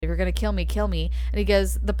you're going to kill me, kill me. And he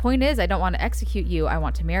goes, the point is, I don't want to execute you. I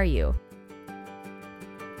want to marry you.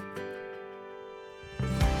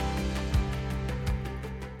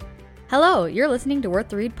 Hello, you're listening to Worth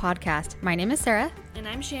the Read podcast. My name is Sarah. And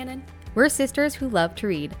I'm Shannon. We're sisters who love to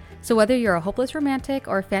read. So whether you're a hopeless romantic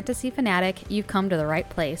or a fantasy fanatic, you've come to the right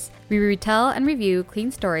place. We retell and review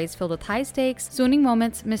clean stories filled with high stakes, swooning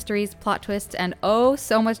moments, mysteries, plot twists, and oh,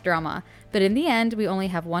 so much drama. But in the end, we only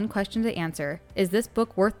have one question to answer. Is this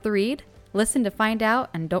book worth the read? Listen to find out,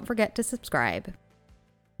 and don't forget to subscribe.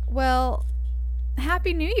 Well,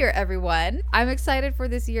 Happy New Year, everyone. I'm excited for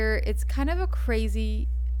this year. It's kind of a crazy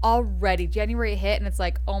already. January hit and it's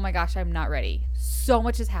like, oh my gosh, I'm not ready. So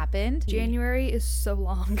much has happened. January is so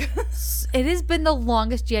long. It has been the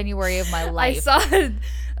longest January of my life. I saw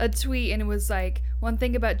a tweet and it was like, one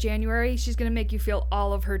thing about January, she's going to make you feel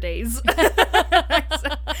all of her days.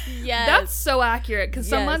 Yes. That's so accurate because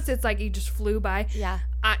some months it's like you just flew by. Yeah.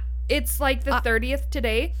 It's like the 30th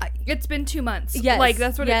today. It's been 2 months. Yes. Like,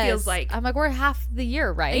 that's what it feels like. I'm like, we're half the year,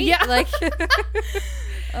 right? Yeah. Like,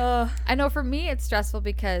 I know for me it's stressful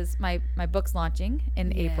because my book's launching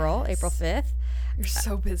in April 5th. You're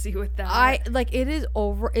so busy with that. It is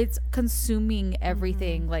over. It's consuming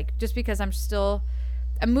everything. Like, just because I'm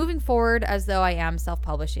moving forward as though I am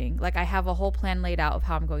self-publishing. Like, I have a whole plan laid out of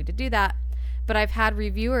how I'm going to do that. But I've had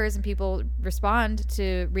reviewers and people respond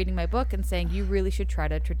to reading my book and saying, you really should try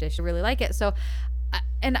to tradition, really like it. So,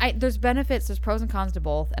 there's benefits, there's pros and cons to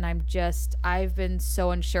both. And I've been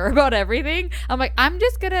so unsure about everything. I'm like, I'm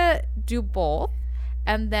just going to do both.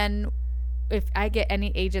 And then if I get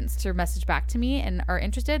any agents to message back to me and are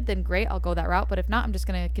interested, then great, I'll go that route. But if not, I'm just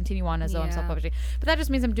going to continue on as though I'm self-publishing. But that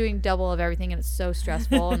just means I'm doing double of everything and it's so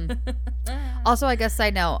stressful. And also, I guess,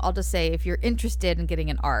 side note, I'll just say if you're interested in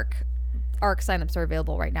getting an ARC signups are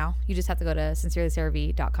available right now. You just have to go to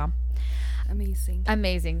sincerelysarahv.com.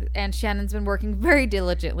 Amazing. And Shannon's been working very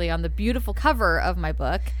diligently on the beautiful cover of my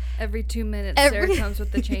book. Every 2 minutes, Sarah comes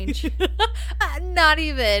with the change. Not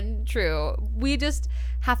even true. We just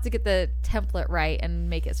have to get the template right and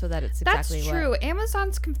make it so that it's exactly That's true.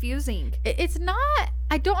 Amazon's confusing. It's not.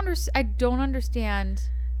 I don't understand.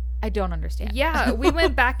 Yeah, we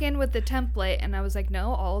went back in with the template and I was like,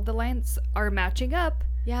 no, all of the lines are matching up.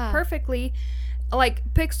 Yeah. Perfectly.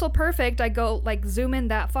 Like, pixel perfect. I go, like, zoom in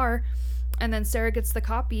that far. And then Sarah gets the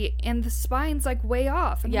copy. And the spine's, like, way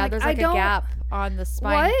off. And there's, like, a gap on the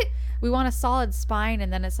spine. What? We want a solid spine.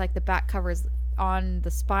 And then it's, like, the back cover's on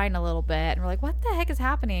the spine a little bit. And we're like, what the heck is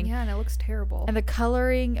happening? Yeah, and it looks terrible. And the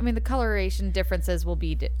coloring, the coloration differences will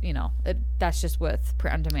be, that's just with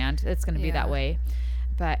print on demand. It's going to be that way.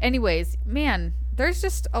 But anyways, man, there's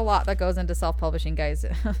just a lot that goes into self-publishing, guys.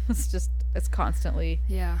 It's constantly.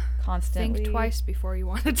 Think twice before you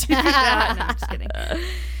want to do that. No, I'm just kidding.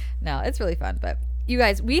 No, it's really fun. But you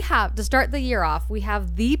guys, we have, to start the year off, we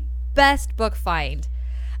have the best book find.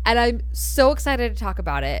 And I'm so excited to talk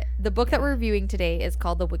about it. The book that we're reviewing today is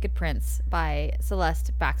called The Wicked Prince by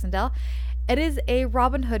Celeste Baxendell. It is a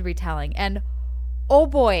Robin Hood retelling. And oh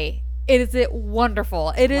boy, is it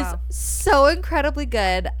wonderful. It is so incredibly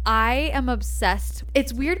good. I am obsessed.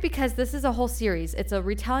 It's weird because this is a whole series. It's a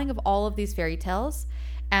retelling of all of these fairy tales,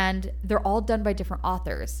 and they're all done by different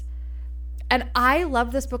authors. And I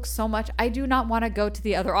love this book so much. I do not want to go to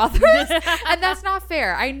the other authors. And that's not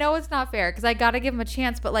fair. I know it's not fair because I got to give them a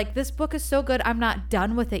chance. But, like, this book is so good, I'm not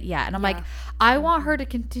done with it yet. And I'm like, I want her to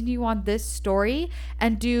continue on this story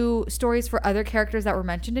and do stories for other characters that were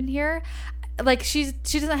mentioned in here. Like, she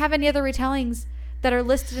doesn't have any other retellings that are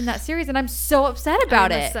listed in that series, and I'm so upset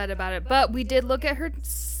about it. But we did look at her,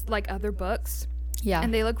 like, other books. Yeah.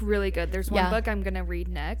 And they look really good. There's one book I'm going to read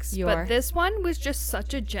next. But this one was just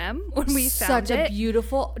such a gem when we found it. Such a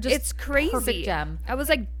beautiful, just it's crazy. Perfect gem. I was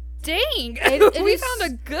like, dang, we found a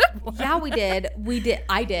good one. Yeah, we did.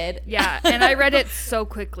 I did. Yeah, and I read it so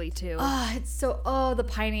quickly, too. The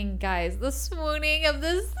pining, guys. The swooning of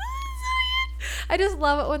this. I just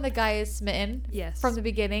love it when the guy is smitten from the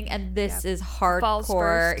beginning, and this is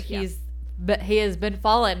hardcore. He has been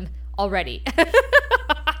fallen already.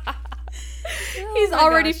 He's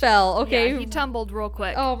already fell. Okay, he tumbled real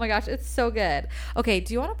quick. Oh my gosh, it's so good. Okay,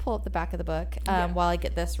 do you want to pull up the back of the book while I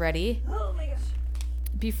get this ready? Oh my gosh.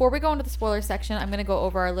 Before we go into the spoiler section, I'm going to go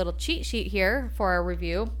over our little cheat sheet here for our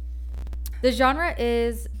review. The genre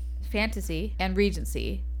is fantasy and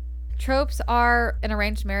Regency. Tropes are an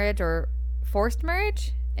arranged marriage or forced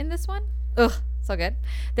marriage in this one. Ugh, so good.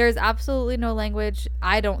 There's absolutely no language.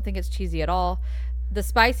 I don't think it's cheesy at all. The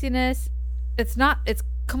spiciness, it's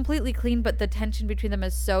completely clean, but the tension between them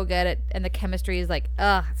is so good, and the chemistry is like,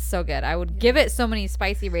 so good. I would give it so many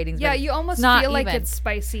spicy ratings. Yeah, you almost feel like it's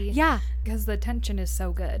spicy. Yeah. Because the tension is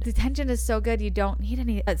so good. The tension is so good. You don't need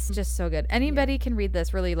any. It's just so good. Anybody can read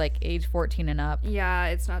this, really, like age 14 and up. Yeah,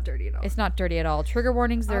 it's not dirty at all. It's not dirty at all. Trigger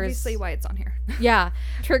warnings. There's obviously why it's on here. Yeah.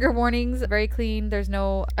 Trigger warnings. Very clean. There's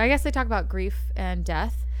no, I guess they talk about grief and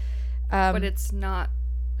death. But it's not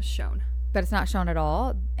shown. But it's not shown at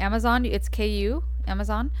all. Amazon, it's KU,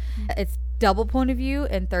 Amazon. It's double point of view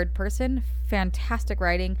in third person. Fantastic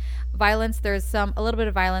writing. Violence, there's a little bit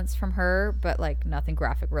of violence from her, but like nothing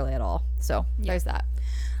graphic really at all. So there's that.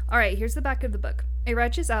 All right, here's the back of the book. A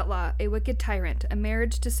righteous outlaw, a wicked tyrant, a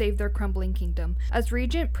marriage to save their crumbling kingdom. As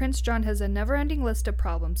regent, Prince John has a never-ending list of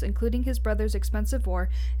problems, including his brother's expensive war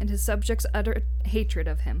and his subjects' utter hatred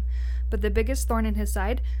of him. But the biggest thorn in his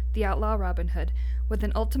side, the outlaw Robin Hood. With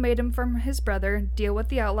an ultimatum from his brother, deal with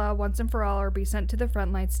the outlaw once and for all or be sent to the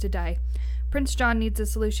front lines to die. Prince John needs a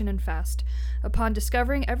solution and fast. Upon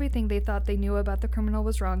discovering everything they thought they knew about the criminal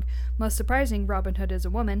was wrong, most surprising, Robin Hood is a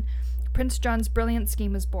woman, Prince John's brilliant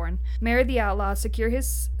scheme is born. Marry the outlaw, secure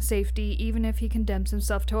his safety, even if he condemns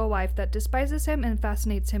himself to a wife that despises him and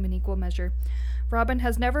fascinates him in equal measure. Robin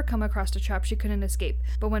has never come across a trap she couldn't escape,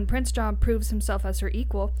 but when Prince John proves himself as her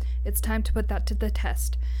equal, it's time to put that to the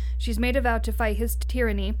test. She's made a vow to fight his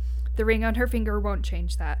tyranny. The ring on her finger won't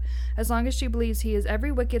change that. As long as she believes he is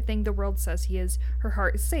every wicked thing the world says he is, her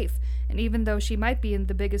heart is safe. And even though she might be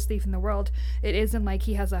the biggest thief in the world, it isn't like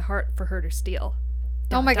he has a heart for her to steal.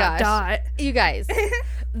 Oh my gosh. You guys,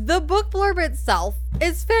 the book blurb itself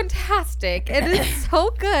is fantastic. It is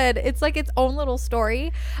so good. It's like its own little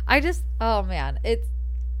story. Oh man,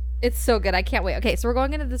 it's so good. I can't wait. Okay, so we're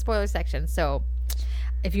going into the spoiler section. So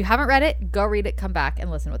if you haven't read it, go read it, come back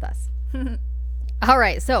and listen with us. All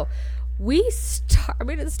right, so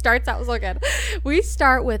it starts out so good. We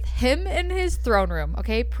start with him in his throne room,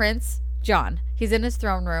 okay? Prince John. He's in his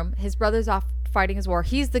throne room. His brother's off fighting his war.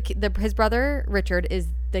 His brother Richard is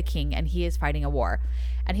the king, and he is fighting a war.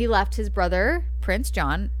 And he left his brother Prince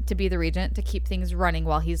John to be the regent to keep things running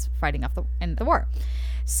while he's fighting in the war.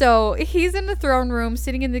 So he's in the throne room,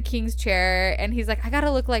 sitting in the king's chair, and he's like, I gotta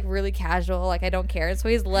look like really casual, like I don't care. And so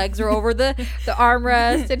his legs are over the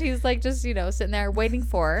armrest, and he's like just sitting there waiting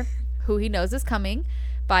for who he knows is coming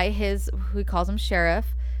by who he calls him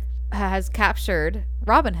sheriff, has captured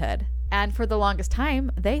Robin Hood. And for the longest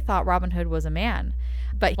time, they thought Robin Hood was a man.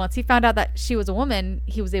 But once he found out that she was a woman,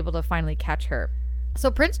 he was able to finally catch her.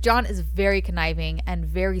 So Prince John is very conniving and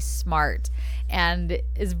very smart and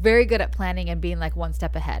is very good at planning and being like one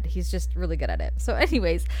step ahead. He's just really good at it. So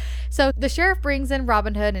anyways, so the sheriff brings in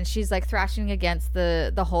Robin Hood, and she's like thrashing against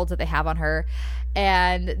the holds that they have on her.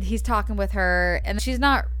 And he's talking with her, and she's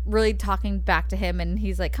not really talking back to him. And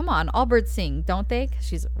he's like, come on, all birds sing, don't they? 'Cause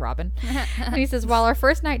she's Robin. And he says, while our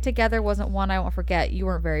first night together wasn't one I won't forget, you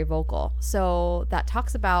weren't very vocal. So that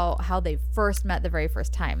talks about how they first met the very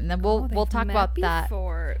first time. And then we'll talk about that.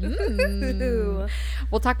 We'll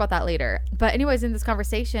talk about that later. But anyways, in this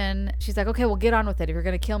conversation, she's like, okay, well, get on with it. If you're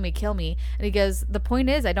going to kill me, kill me. And he goes, the point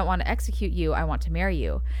is, I don't want to execute you. I want to marry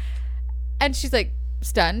you. And she's like,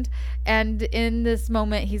 stunned. And in this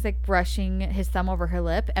moment, he's like brushing his thumb over her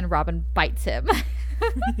lip, and Robin bites him.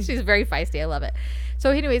 She's very feisty. I love it. So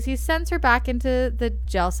anyways, he sends her back into the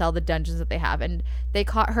jail cell, the dungeons that they have, and they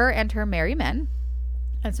caught her and her merry men.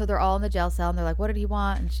 And so they're all in the jail cell, and they're like, what did he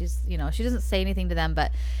want? And she's, she doesn't say anything to them,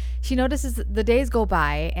 but she notices the days go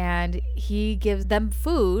by, and he gives them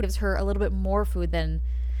food, gives her a little bit more food than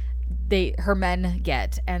her men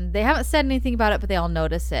get. And they haven't said anything about it, but they all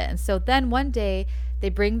notice it. And so then one day they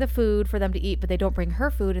bring the food for them to eat, but they don't bring her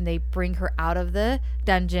food, and they bring her out of the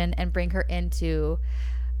dungeon and bring her into,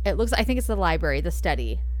 I think it's the library, the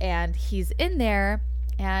study. And he's in there,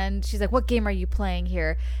 and she's like, what game are you playing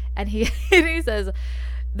here? And he says,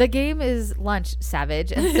 the game is lunch,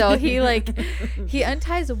 savage. And so he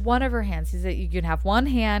unties one of her hands. He's like, you can have one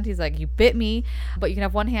hand. He's like, you bit me, but you can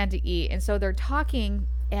have one hand to eat. And so they're talking,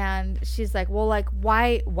 and she's like, well, like,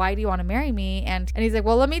 why do you want to marry me? And he's like,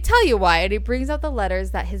 well, let me tell you why. And he brings out the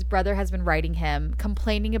letters that his brother has been writing him,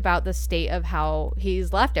 complaining about the state of how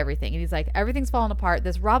he's left everything. And he's like, everything's falling apart.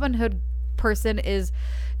 This Robin Hood person is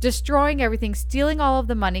destroying everything, stealing all of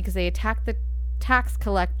the money because they attacked the tax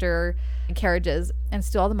collector and carriages and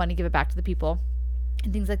steal all the money, give it back to the people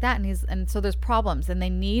and things like that. And so there's problems, and they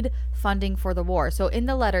need funding for the war. So in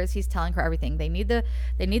the letters, he's telling her everything. They need the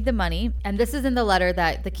money. And this is in the letter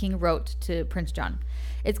that the king wrote to Prince John.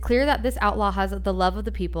 It's clear that this outlaw has the love of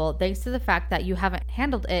the people, thanks to the fact that you haven't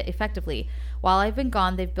handled it effectively. While I've been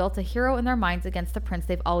gone, they've built a hero in their minds against the prince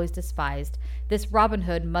they've always despised. This Robin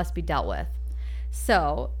Hood must be dealt with.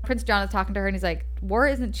 So Prince John is talking to her and he's like, war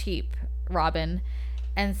isn't cheap, Robin.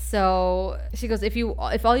 And so she goes,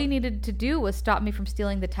 if all you needed to do was stop me from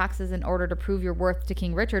stealing the taxes in order to prove your worth to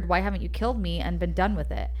King Richard, why haven't you killed me and been done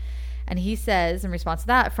with it? And he says, in response to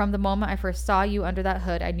that, from the moment I first saw you under that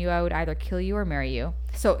hood, I knew I would either kill you or marry you.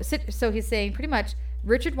 So he's saying pretty much,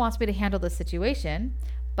 Richard wants me to handle this situation,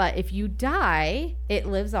 but if you die, it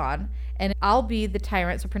lives on, and I'll be the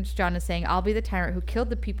tyrant. So Prince John is saying, I'll be the tyrant who killed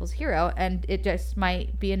the people's hero, and it just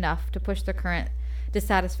might be enough to push the current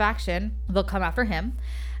dissatisfaction. They'll come after him.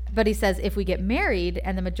 But he says, if we get married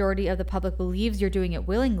and the majority of the public believes you're doing it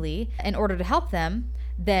willingly in order to help them,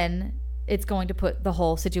 then it's going to put the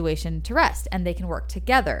whole situation to rest and they can work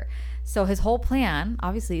together. So his whole plan,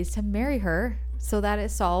 obviously, is to marry her so that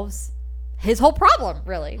it solves his whole problem,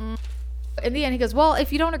 really. In the end, he goes, well,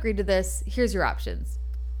 if you don't agree to this, here's your options.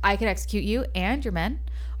 I can execute you and your men,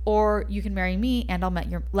 or you can marry me and I'll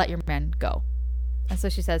let your men go. And so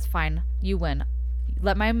she says, fine, you win.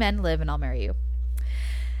 Let my men live and I'll marry you.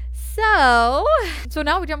 So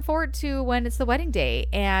now we jump forward to when it's the wedding day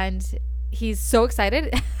and he's so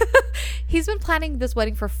excited. He's been planning this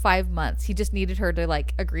wedding for 5 months. He just needed her to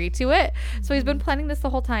like agree to it. So he's been planning this the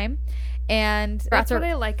whole time. And that's what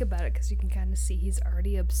I like about it, because you can kind of see he's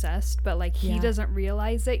already obsessed, but like he doesn't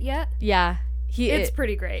realize it yet. Yeah. It's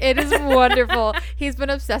pretty great. It is wonderful. He's been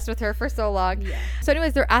obsessed with her for so long. Yeah. So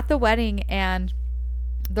anyways, they're at the wedding and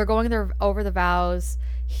they're going over the vows.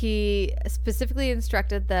 He specifically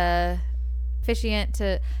instructed the officiant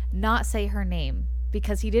to not say her name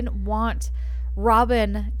because he didn't want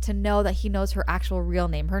Robin to know that he knows her actual real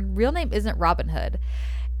name. Her real name isn't Robin Hood.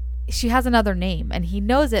 She has another name and he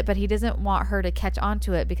knows it, but he doesn't want her to catch on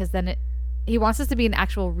to it because then he wants this to be an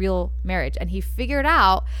actual real marriage. And he figured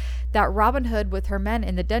out that Robin Hood with her men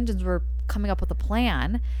in the dungeons were coming up with a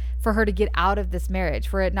plan for her to get out of this marriage,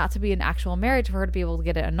 for it not to be an actual marriage, for her to be able to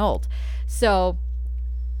get it annulled. So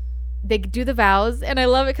they do the vows, and I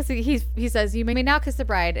love it because he says, you may now kiss the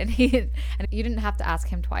bride, and you didn't have to ask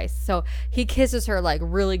him twice. So he kisses her like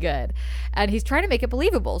really good, and he's trying to make it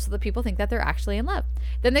believable so that people think that they're actually in love.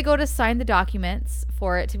 Then they go to sign the documents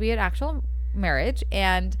for it to be an actual marriage,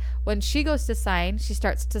 and when she goes to sign, she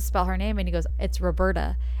starts to spell her name, and he goes, it's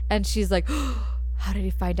Roberta, and she's like, how did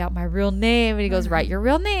he find out my real name? And he goes, write your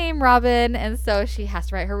real name, Robin. And so she has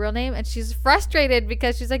to write her real name, and she's frustrated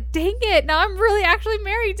because she's like, dang it, now I'm really actually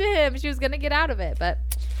married to him. She was gonna get out of it, but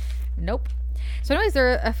nope. So anyways,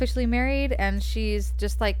 they're officially married, and she's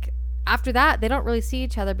just like, after that they don't really see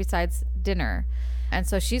each other besides dinner. And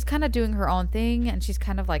so she's kind of doing her own thing, and she's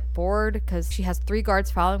kind of like bored because she has 3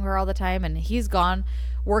 guards following her all the time, and he's gone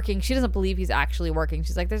working. She doesn't believe he's actually working.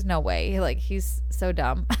 She's like, there's no way. Like, he's so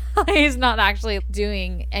dumb. He's not actually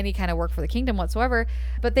doing any kind of work for the kingdom whatsoever.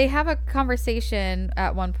 But they have a conversation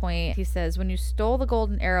at one point. He says, when you stole the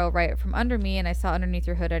golden arrow right from under me and I saw underneath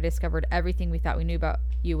your hood, I discovered everything we thought we knew about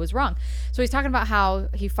you was wrong. So he's talking about how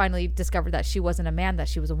he finally discovered that she wasn't a man, that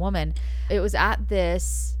she was a woman. It was at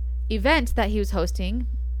this event that he was hosting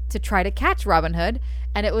to try to catch Robin Hood,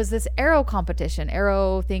 and it was this arrow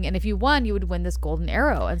thing, and if you won, you would win this golden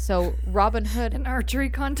arrow. And so Robin Hood, an archery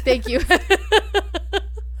contest. Thank you.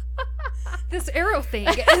 This arrow thing.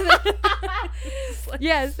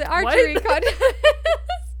 Yes, the archery contest.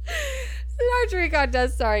 The archery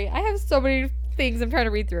contest. Sorry, I have so many things I'm trying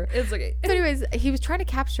to read through. It's okay. So anyways, he was trying to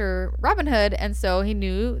capture Robin Hood, and so he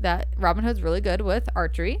knew that Robin Hood's really good with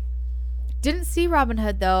archery. Didn't see Robin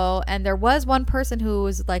Hood though, and there was one person who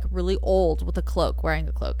was like really old with a cloak, wearing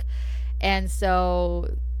a cloak. And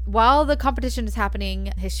so while the competition is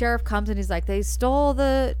happening, his sheriff comes and he's like, they stole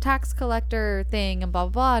the tax collector thing and blah, blah,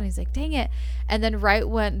 blah. And he's like, dang it. And then right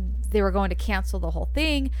when they were going to cancel the whole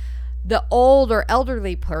thing, the old or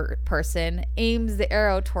elderly person aims the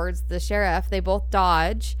arrow towards the sheriff. They both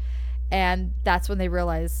dodge. And that's when they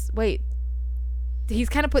realize, wait, he's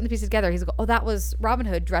kind of putting the pieces together. He's like, oh, that was Robin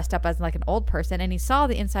Hood dressed up as like an old person. And he saw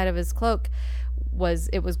the inside of his cloak was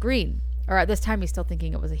green. Or at this time, he's still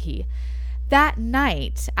thinking it was a he. That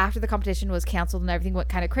night, after the competition was canceled and everything went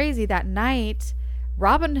kind of crazy, that night,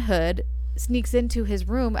 Robin Hood sneaks into his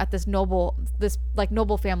room at this noble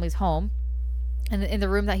family's home. And in the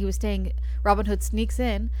room that he was staying, Robin Hood sneaks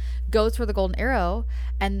in, goes for the golden arrow,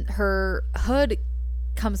 and her hood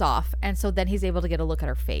comes off. And so then he's able to get a look at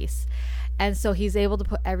her face. And so he's able to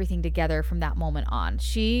put everything together from that moment on.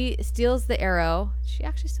 She steals the arrow. Did she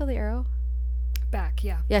actually steal the arrow? Back,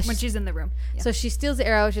 yeah. Yeah. When she's in the room. Yeah. So she steals the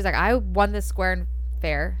arrow. She's like, I won this square and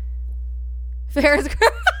fair. Fair and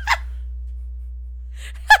square.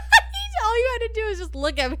 All you had to do is just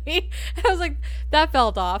look at me. And I was like, that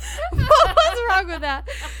felt off. What's wrong with that?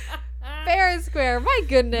 fair and square. My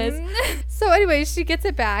goodness. So anyway, she gets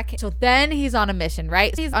it back. So then he's on a mission,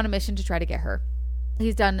 right? He's on a mission to try to get her.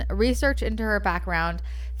 He's done research into her background,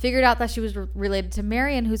 figured out that she was related to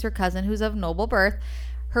Marion, who's her cousin, who's of noble birth.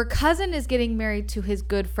 Her cousin is getting married to his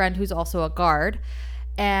good friend, who's also a guard.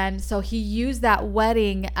 And so he used that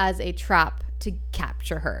wedding as a trap to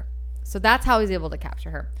capture her. So that's how he's able to capture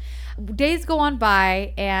her. Days go on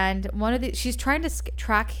by, and she's trying to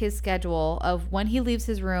track his schedule of when he leaves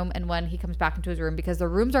his room and when he comes back into his room, because the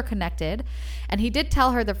rooms are connected. And he did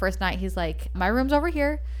tell her the first night, he's like, my room's over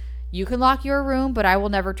here. You can lock your room, but I will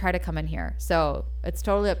never try to come in here. So it's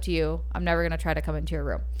totally up to you. I'm never going to try to come into your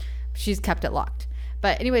room. She's kept it locked.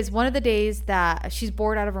 But anyways, one of the days that she's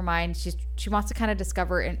bored out of her mind, she wants to kind of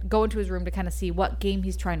discover and go into his room to kind of see what game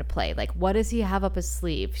he's trying to play. Like, what does he have up his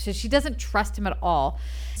sleeve? So she doesn't trust him at all.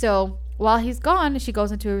 So while he's gone, she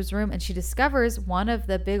goes into his room and she discovers one of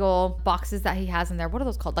the big old boxes that he has in there. What are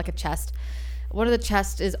those called? Like a chest. One of the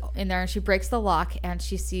chests is in there, and she breaks the lock and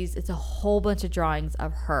she sees it's a whole bunch of drawings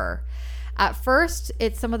of her. At first,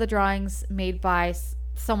 it's some of the drawings made by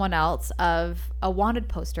someone else of a wanted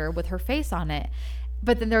poster with her face on it.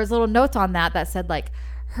 But then there was little notes on that said like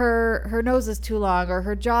her nose is too long or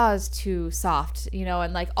her jaw is too soft,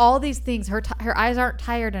 and like all these things. Her eyes aren't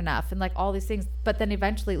tired enough, and like all these things. But then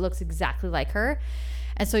eventually it looks exactly like her,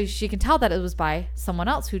 and so she can tell that it was by someone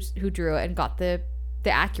else who drew it and got the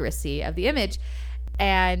accuracy of the image.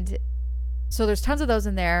 And so there's tons of those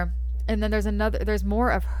in there. And then there's more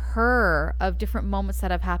of her, of different moments that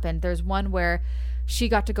have happened. There's one where she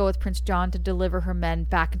got to go with Prince John to deliver her men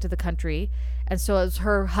back into the country. And so it was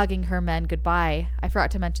her hugging her men goodbye. I forgot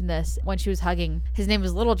to mention this. When she was hugging, his name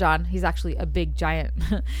was Little John. He's actually a big giant.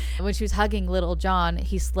 When she was hugging Little John,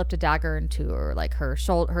 he slipped a dagger into her, like her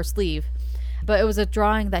sleeve. But it was a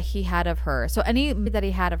drawing that he had of her. So any that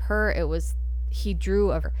he had of her, he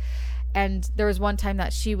drew of her. And there was one time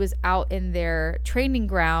that she was out in their training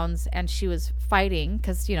grounds and she was fighting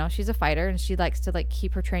because, she's a fighter and she likes to like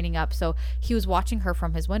keep her training up. So he was watching her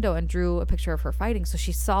from his window and drew a picture of her fighting. So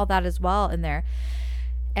she saw that as well in there.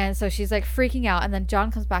 And so she's like freaking out. And then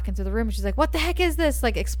John comes back into the room and she's like, what the heck is this?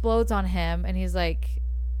 Like explodes on him. And he's like,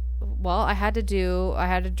 well, I had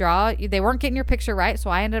to draw. They weren't getting your picture right. So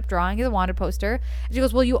I ended up drawing the wanted poster. And she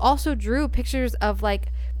goes, well, you also drew pictures of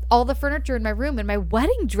like all the furniture in my room and my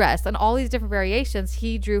wedding dress and all these different variations.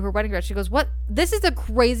 He drew her wedding dress. She goes, what? This is a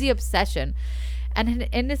crazy obsession. And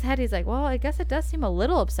in his head, he's like, well, I guess it does seem a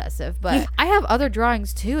little obsessive, but I have other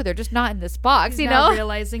drawings too. They're just not in this box, he's not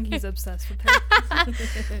realizing he's obsessed with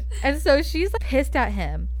her. And so she's like, pissed at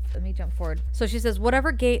him. Let me jump forward. So she says,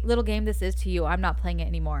 whatever little game this is to you, I'm not playing it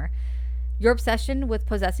anymore. Your obsession with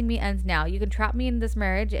possessing me ends now. You can trap me in this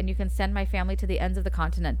marriage and you can send my family to the ends of the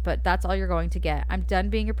continent, but that's all you're going to get. I'm done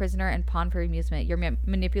being a prisoner and pawn for your amusement. Your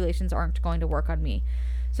manipulations aren't going to work on me.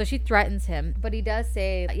 So she threatens him, but he does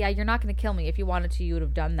say, yeah, you're not going to kill me. If you wanted to, you would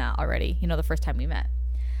have done that already, the first time we met.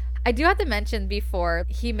 I do have to mention before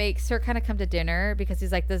he makes her kind of come to dinner because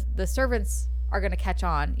he's like, the servants are going to catch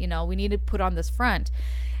on. We need to put on this front.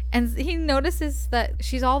 And he notices that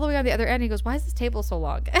she's all the way on the other end. He goes, why is this table so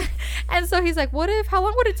long? And so he's like, how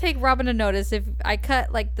long would it take Robin to notice if I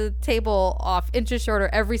cut like the table off inches shorter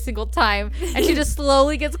every single time? And she just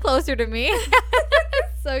slowly gets closer to me.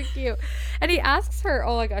 So cute. And he asks her,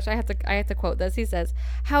 oh my gosh, I have to quote this. He says,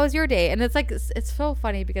 how was your day? And it's like, it's so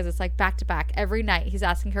funny because it's like back to back every night. He's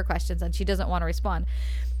asking her questions and she doesn't want to respond.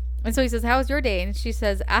 And so he says, how was your day? And she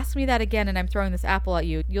says, ask me that again and I'm throwing this apple at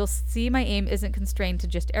you. You'll see my aim isn't constrained to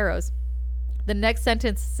just arrows. The next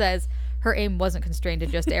sentence says, her aim wasn't constrained to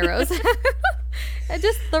just arrows. And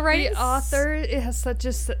just the writing. The author, it has such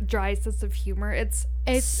a dry sense of humor. It's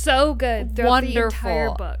so good throughout wonderful. The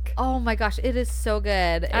entire book. Oh my gosh, it is so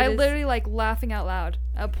good. I literally like laughing out loud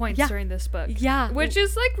at points during this book. Yeah. Which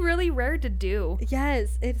is like really rare to do.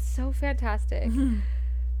 Yes, it's so fantastic.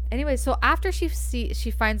 Anyway, so after she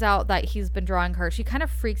finds out that he's been drawing her, she kind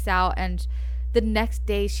of freaks out, and the next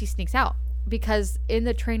day she sneaks out because in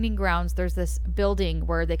the training grounds there's this building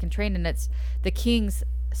where they can train, and it's the king's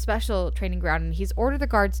special training ground, and he's ordered the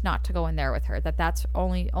guards not to go in there with her, that's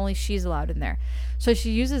only she's allowed in there. So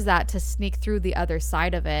she uses that to sneak through the other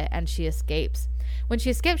side of it, and she escapes. When she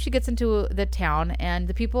escapes, she gets into the town, and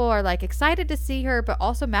the people are like excited to see her but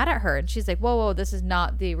also mad at her, and she's like, whoa, this is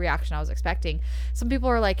not the reaction I was expecting. Some people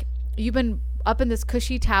are like, you've been up in this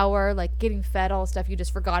cushy tower, like getting fed all stuff, you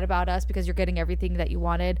just forgot about us because you're getting everything that you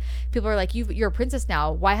wanted. People are like, you're a princess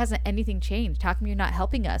now, why hasn't anything changed? How come you're not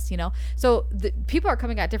helping us? So the people are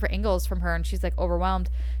coming at different angles from her, and she's like overwhelmed.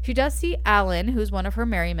 She does see Alan, who's one of her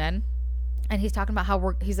merry men, and he's talking about how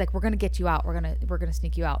we're gonna get you out, we're gonna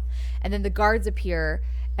sneak you out. And then the guards appear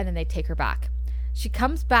and then they take her back. She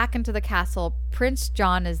comes back into the castle. Prince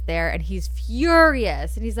John is there, and he's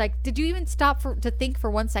furious. And he's like, did you even stop to think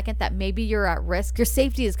for 1 second that maybe you're at risk? Your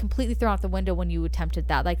safety is completely thrown out the window when you attempted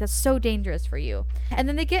that. Like, that's so dangerous for you. And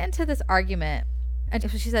then they get into this argument.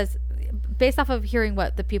 And she says, based off of hearing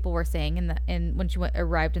what the people were saying and when she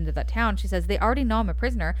arrived into that town, she says, they already know I'm a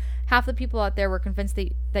prisoner. Half the people out there were convinced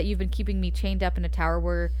that you've been keeping me chained up in a tower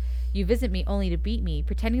where you visit me only to beat me.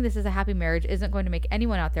 Pretending this is a happy marriage isn't going to make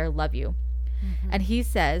anyone out there love you. Mm-hmm. And he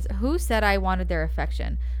says, who said I wanted their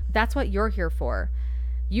affection? That's what you're here for.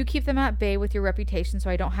 You keep them at bay with your reputation so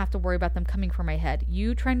I don't have to worry about them coming for my head.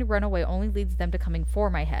 You trying to run away only leads them to coming for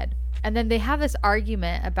my head. And then they have this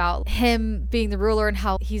argument about him being the ruler and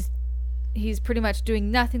how he's pretty much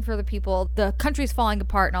doing nothing for the people. The country's falling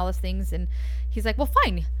apart and all these things. And he's like, well,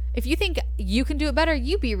 fine. If you think you can do it better,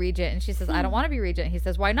 you be regent. And she says, I don't want to be regent. He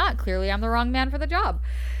says, why not? Clearly I'm the wrong man for the job.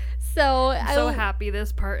 So I'm so happy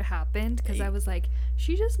this part happened, because I was like,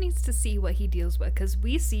 she just needs to see what he deals with, because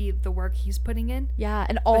we see the work he's putting in. Yeah,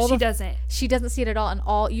 and she doesn't see it at all.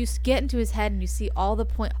 And you get into his head and you see all the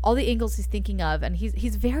angles he's thinking of, and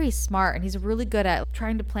he's very smart and he's really good at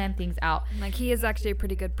trying to plan things out. Like, he is actually a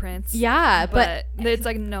pretty good prince. Yeah, but it's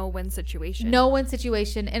like no-win situation. No-win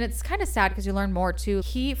situation, and it's kind of sad because you learn more too.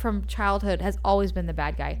 He from childhood has always been the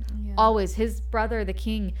bad guy. Yeah. Always. His brother, the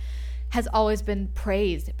king, has always been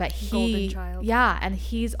praised, but golden child. Yeah, and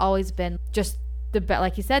he's always been just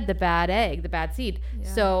like he said, the bad egg, the bad seed.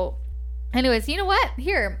 Yeah. So anyways, you know what?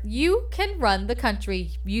 Here, you can run the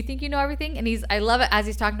country. You think you know everything? And I love it as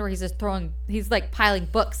he's talking to her, he's like piling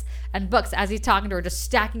books and books as he's talking to her, just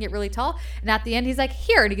stacking it really tall. And at the end, he's like,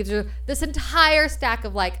 here, and he gives her this entire stack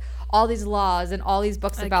of like all these laws and all these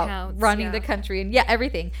books about running the country and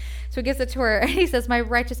everything. So he gives it to her, and he says, my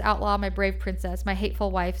righteous outlaw, my brave princess, my hateful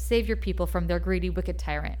wife, save your people from their greedy, wicked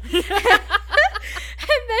tyrant. And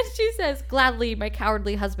then she says, gladly, my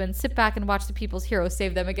cowardly husband, sit back and watch the people's heroes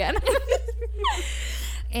save them again.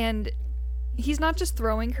 And he's not just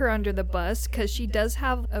throwing her under the bus, because she does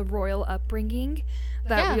have a royal upbringing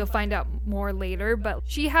that we'll find out more later, but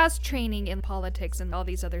she has training in politics and all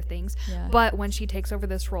these other things. Yeah. But when she takes over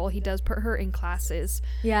this role, he does put her in classes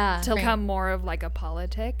to become more of like a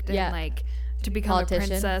politic and like to become a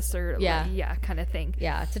princess or kind of thing.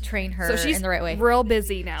 Yeah, to train her in the right way. Real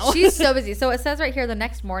busy now. She's so busy. So it says right here, the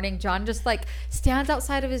next morning, John just like stands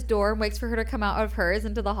outside of his door and waits for her to come out of hers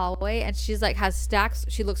into the hallway, and she's like has stacks.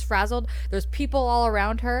 She looks frazzled. There's people all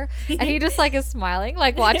around her, and he just like is smiling,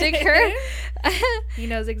 like watching her. He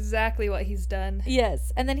knows exactly what he's done.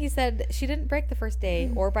 Yes. And then he said she didn't break the first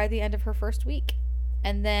day or by the end of her first week.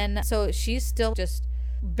 And then so she's still just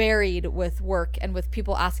buried with work and with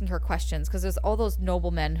people asking her questions, because there's all those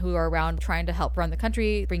noblemen who are around trying to help run the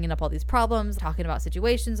country, bringing up all these problems, talking about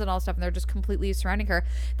situations and all stuff, and they're just completely surrounding her.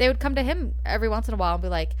 They would come to him every once in a while and be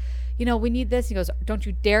like, we need this. He goes, don't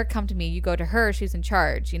you dare come to me. You go to her. She's in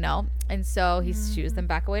charge, And so he shoos them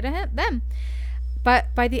back away to them.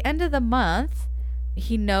 But by the end of the month,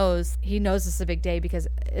 he knows this is a big day, because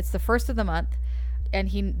it's the first of the month. And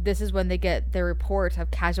this is when they get the report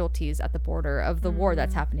of casualties at the border of the war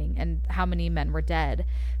that's happening and how many men were dead.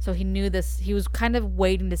 So he knew this. He was kind of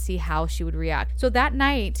waiting to see how she would react. So that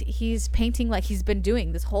night, he's painting like he's been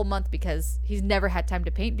doing this whole month, because he's never had time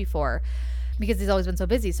to paint before, because he's always been so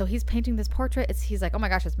busy. So he's painting this portrait. He's like, oh my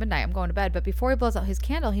gosh, it's midnight. I'm going to bed. But before he blows out his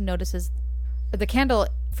candle, he notices the candle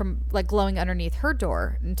from like glowing underneath her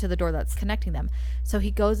door into the door that's connecting them. So he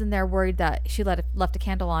goes in there worried that she left a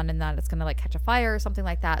candle on and that it's gonna like catch a fire or something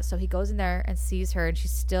like that. So he goes in there and sees her, and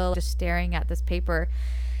she's still just staring at this paper.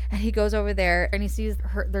 And he goes over there and he sees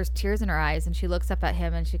her, there's tears in her eyes, and she looks up at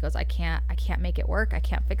him and she goes, I can't make it work. I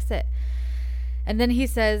can't fix it. And then he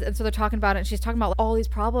says, and so they're talking about it, and she's talking about all these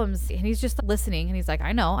problems, and he's just listening, and he's like,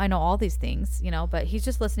 I know all these things, but he's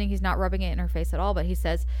just listening. He's not rubbing it in her face at all. But he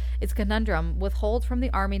says, it's conundrum. Withhold from the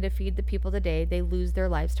army to feed the people today. They lose their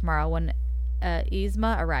lives tomorrow when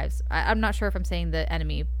Yzma arrives. I'm not sure if I'm saying the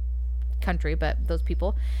enemy country, but those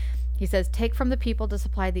people. He says, take from the people to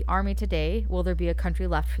supply the army today. Will there be a country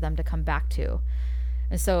left for them to come back to?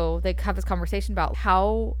 And so they have this conversation about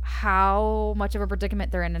how much of a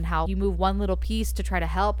predicament they're in, and how you move one little piece to try to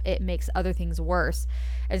help, it makes other things worse.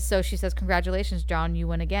 And so she says, congratulations, John, you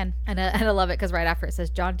win again. And I love it, because right after it says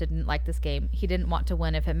John didn't like this game. He didn't want to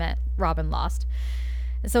win if it meant Robin lost.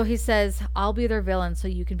 And so he says, I'll be their villain so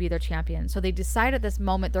you can be their champion. So they decide at this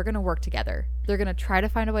moment they're going to work together. They're going to try to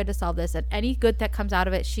find a way to solve this. And any good that comes out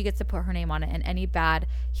of it, she gets to put her name on it. And any bad,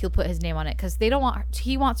 he'll put his name on it. Because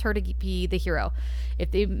he wants her to be the hero.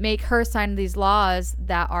 If they make her sign these laws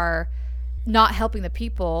that are not helping the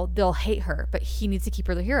people, they'll hate her, but he needs to keep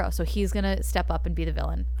her the hero. So he's going to step up and be the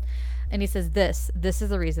villain. And he says, this is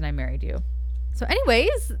the reason I married you. So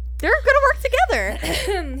anyways, they're going to work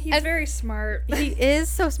together. He's very smart. He is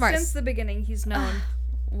so smart. Since the beginning, he's known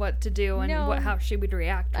what to do and how she would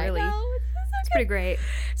react, really. I know. It's pretty great.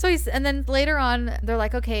 So and then later on, they're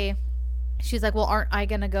like, okay. She's like, well, aren't I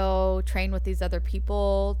going to go train with these other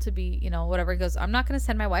people to be, whatever. He goes, I'm not going to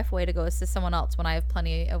send my wife away to go assist someone else when I have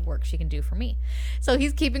plenty of work she can do for me. So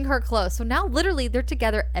he's keeping her close. So now literally they're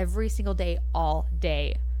together every single day, all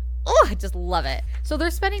day. Oh, I just love it. So they're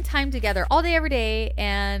spending time together all day, every day.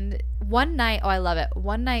 And one night, I love it.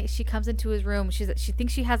 One night she comes into his room. She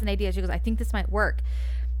thinks she has an idea. She goes, I think this might work.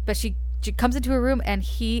 But she comes into her room and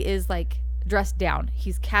he is like dressed down.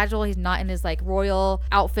 He's casual. He's not in his like royal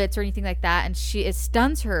outfits or anything like that. And it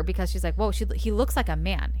stuns her because she's like, whoa, he looks like a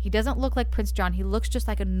man. He doesn't look like Prince John. He looks just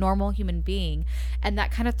like a normal human being. And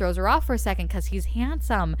that kind of throws her off for a second because he's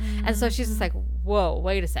handsome. Mm-hmm. And so she's just like, whoa,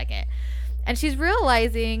 wait a second. And she's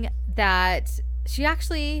realizing that she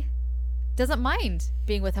actually doesn't mind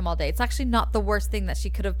being with him all day. It's actually not the worst thing that she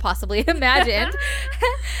could have possibly imagined.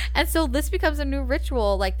 And so this becomes a new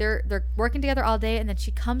ritual. Like they're working together all day, and then she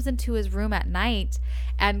comes into his room at night,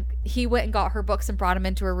 and he went and got her books and brought them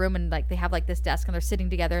into her room, and like they have like this desk and they're sitting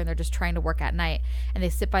together and they're just trying to work at night, and they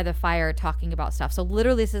sit by the fire talking about stuff. So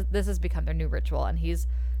literally this has become their new ritual, and he's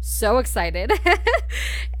so excited.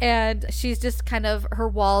 And she's just her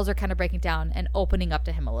walls are kind of breaking down and opening up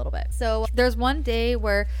to him a little bit. So there's one day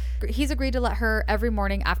where he's agreed to let her every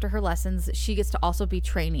morning after her lessons, she gets to also be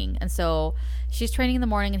training. And so she's training in the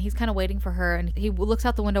morning and he's kind of waiting for her, and he looks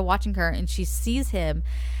out the window watching her, and she sees him.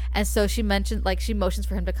 And so she motions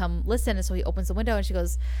for him to come listen. And so he opens the window and she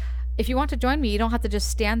goes, if you want to join me, you don't have to just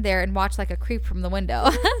stand there and watch like a creep from the window.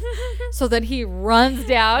 So then he runs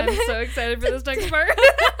down. I'm so excited for this next part.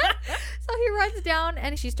 So he runs down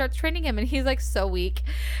and she starts training him, and he's like so weak.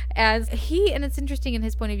 And it's interesting in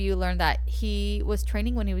his point of view, learned that he was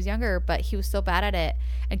training when he was younger, but he was so bad at it.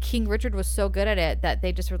 And King Richard was so good at it that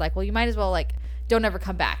they just were like, well, you might as well like don't ever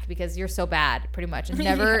come back because you're so bad, pretty much. And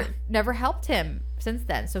never helped him since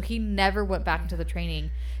then. So he never went back into the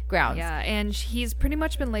training grounds. Yeah, and he's pretty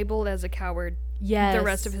much been labeled as a coward the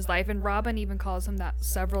rest of his life. And Robin even calls him that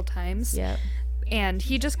several times. Yeah. And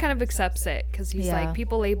he just kind of accepts it because he's like,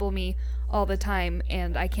 people label me all the time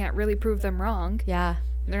and I can't really prove them wrong. Yeah.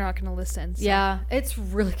 They're not going to listen. So. Yeah, it's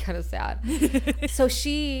really kind of sad. So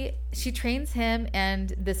she trains him,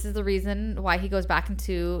 and this is the reason why he goes back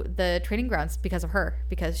into the training grounds, because of her,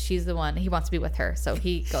 because she's the one he wants to be with her. So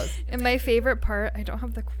he goes. And my favorite part, I don't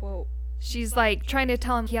have the quote. She's like trying to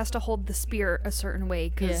tell him he has to hold the spear a certain way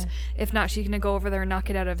because if not, she's going to go over there and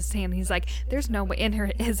knock it out of his hand. He's like, there's no way. In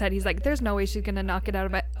his head, he's like, there's no way she's going to knock it out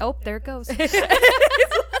of my. Oh, there it goes.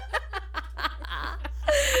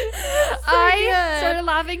 I started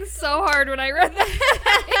laughing so hard when I read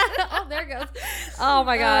that. Oh, there it goes. Oh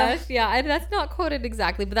my gosh. Yeah, and that's not quoted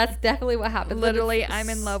exactly, but that's definitely what happened. Literally, I'm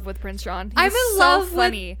in love with Prince John. He's I'm in so love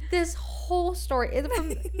funny. with this whole story.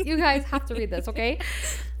 You guys have to read this, okay?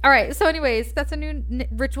 All right. So, anyways, that's a new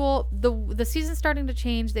ritual. The season's starting to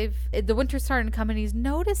change. The winter's starting to come, and he's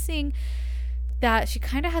noticing that she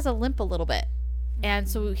kind of has a limp a little bit, and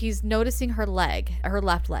so he's noticing her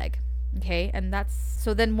left leg. Okay, and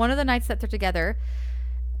so then one of the nights that they're together,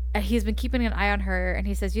 he's been keeping an eye on her, and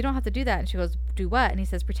he says, you don't have to do that. And she goes, do what? And he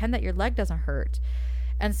says, pretend that your leg doesn't hurt.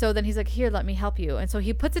 And so then he's like, here, let me help you. And so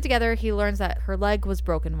he puts it together. He learns that her leg was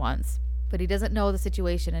broken once, but he doesn't know the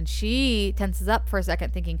situation. And she tenses up for a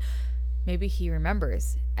second, thinking maybe he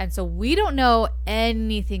remembers. And so we don't know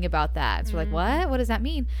anything about that. So we're like, what does that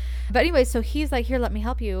mean? But anyway, so he's like, here, let me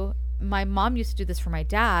help you. My mom used to do this for my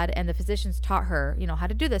dad, and the physicians taught her, how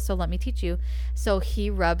to do this. So let me teach you. So he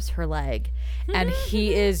rubs her leg, and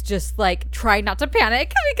he is just like trying not to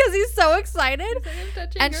panic because he's so excited.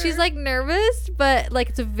 And she's like nervous, but like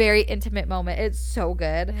it's a very intimate moment. It's so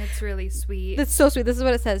good. It's really sweet. It's so sweet. This is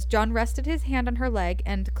what it says. John rested his hand on her leg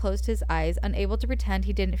and closed his eyes, unable to pretend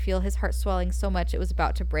he didn't feel his heart swelling so much it was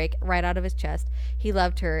about to break right out of his chest. He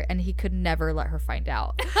loved her, and he could never let her find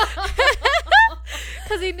out.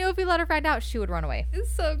 Because he knew if he let her find out, she would run away.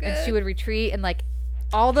 It's so good. And she would retreat, and like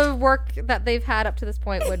all the work that they've had up to this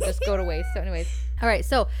point would just go to waste. So anyways, all right.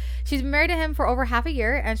 So she's been married to him for over half a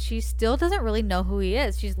year, and she still doesn't really know who he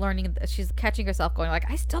is. She's catching herself going like,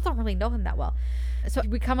 I still don't really know him that well. So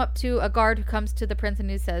we come up to a guard who comes to the prince, and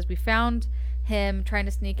he says, we found him trying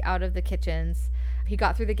to sneak out of the kitchens. He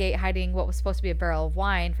got through the gate hiding what was supposed to be a barrel of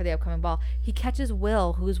wine for the upcoming ball. He catches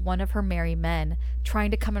Will, who's one of her merry men,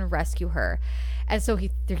 trying to come and rescue her. And so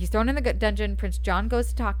he's thrown in the dungeon. Prince John goes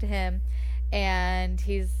to talk to him, And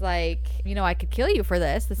he's like, I could kill you for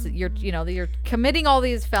this. This is you're committing all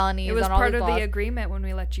these felonies. It was on all part these of laws. the agreement when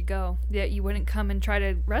we let you go that you wouldn't come and try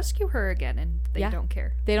to rescue her again, and they don't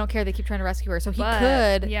care. They don't care. They keep trying to rescue her. So he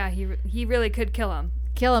could. Yeah, he really could kill him.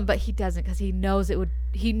 But he doesn't because he knows it would.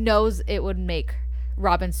 He knows it would make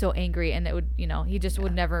Robin so angry, and it would. He just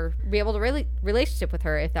would never be able to really relationship with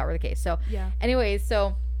her if that were the case. So anyways,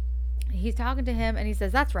 so. He's talking to him and he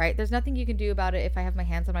says, that's right. There's nothing you can do about it if I have my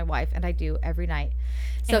hands on my wife, and I do every night.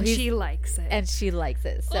 So and she likes it. And she likes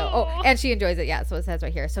it. So, and she enjoys it. Yeah. So it says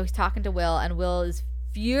right here. So he's talking to Will, and Will is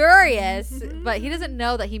furious, but he doesn't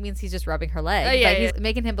know that he means he's just rubbing her leg. He's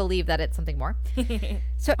making him believe that it's something more.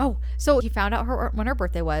 So he found out when her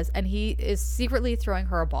birthday was, and he is secretly throwing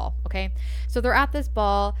her a ball. Okay. So they're at this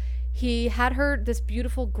ball. He had her this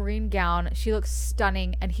beautiful green gown. She looks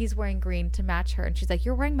stunning, and he's wearing green to match her. And she's like,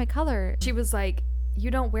 you're wearing my color. She was like, you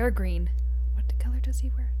don't wear green. What color does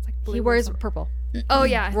he wear? It's like blue. He wears purple. Oh,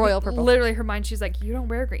 yeah. Royal purple. Literally, her mind, she's like, you don't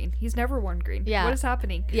wear green. He's never worn green. Yeah. What is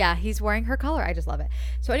happening? Yeah, he's wearing her color. I just love it.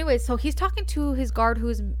 So anyways, so he's talking to his guard,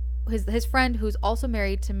 who's his friend, who's also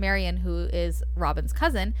married to Marion, who is Robin's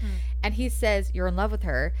cousin. And he says, you're in love with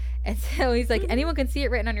her. And so he's like, anyone can see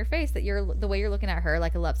it written on your face that you're the way you're looking at her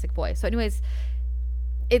like a lovesick boy. So anyways,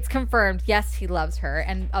 it's confirmed. Yes, he loves her,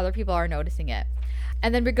 and other people are noticing it.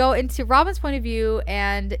 And then we go into Robin's point of view,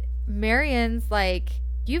 and Marion's like,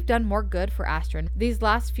 you've done more good for Astrid these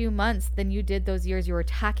last few months than you did those years you were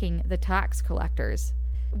attacking the tax collectors.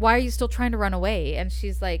 Why are you still trying to run away? And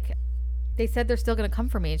she's like, they said they're still going to come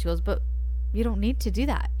for me. And she goes, but you don't need to do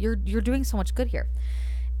that. You're doing so much good here.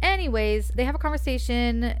 Anyways, they have a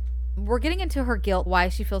conversation. We're getting into her guilt, why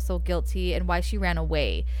she feels so guilty, and why she ran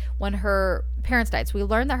away when her parents died. So we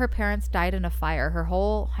learned that her parents died in a fire.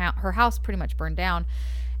 Her house pretty much burned down,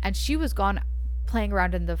 and she was gone playing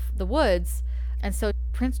around in the woods. And so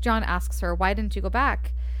Prince John asks her, why didn't you go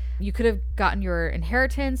back? You could have gotten your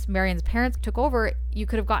inheritance. Marion's parents took over. You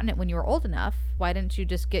could have gotten it when you were old enough. Why didn't you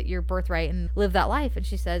just get your birthright and live that life? And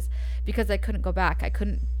she says, because I couldn't go back. I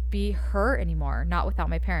couldn't be her anymore, not without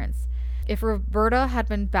my parents. If Roberta had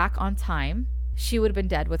been back on time, she would have been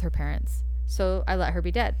dead with her parents. So I let her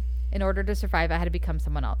be dead. In order to survive, I had to become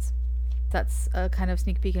someone else. That's a kind of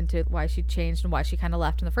sneak peek into why she changed and why she kind of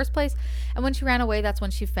left in the first place. And when she ran away, that's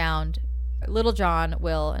when she found Little John,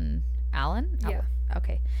 Will, and Alan. Yeah.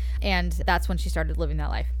 Okay. And that's when she started living that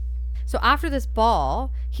life. So after this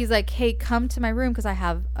ball, he's like, hey, come to my room because I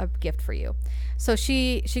have a gift for you. So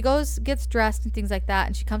she goes, gets dressed and things like that,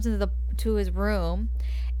 and she comes to his room,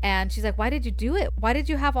 and she's like, why did you do it? Why did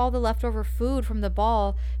you have all the leftover food from the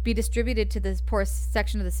ball be distributed to this poor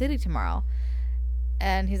section of the city tomorrow?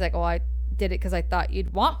 And he's like, oh, I did it because I thought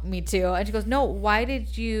you'd want me to. And she goes, no, why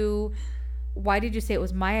did you say it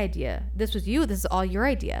was my idea? This was you. This is all your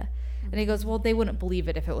idea. And he goes, well, they wouldn't believe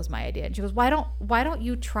it if it was my idea. And she goes, why don't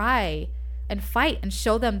you try and fight and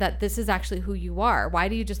show them that this is actually who you are? Why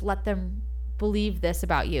do you just let them believe this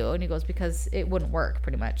about you? And he goes, because it wouldn't work,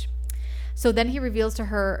 pretty much. So then he reveals to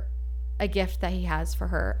her a gift that he has for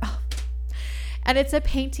her. And it's a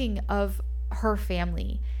painting of her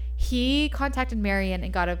family. He contacted Marion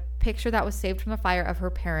and got a picture that was saved from the fire of her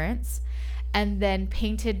parents, and then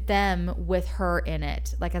painted them with her in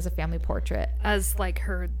it, like as a family portrait. As like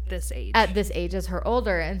her this age. At this age, as her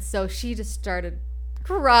older. And so she just started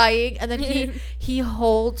crying, and then he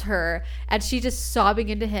holds her, and she just sobbing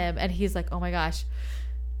into him, and he's like, oh my gosh,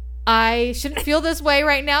 I shouldn't feel this way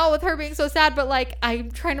right now with her being so sad, but like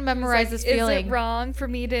I'm trying to memorize this feeling. Is it wrong for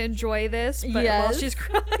me to enjoy this? But while she's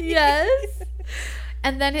crying. Yes.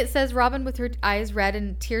 And then it says, Robin, with her eyes red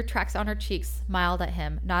and tear tracks on her cheeks, smiled at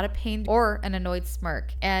him, not a pained or an annoyed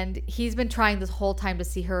smirk. And he's been trying this whole time to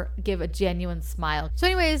see her give a genuine smile. So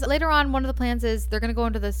anyways, later on, one of the plans is they're going to go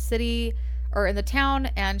into the city or in the town,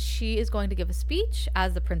 and she is going to give a speech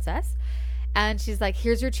as the princess. And she's like,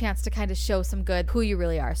 here's your chance to kind of show some good who you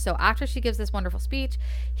really are. So after she gives this wonderful speech,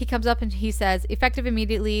 he comes up and he says, effective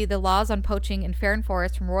immediately, the laws on poaching in Fair and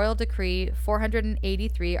Forest from Royal Decree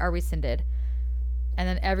 483 are rescinded. And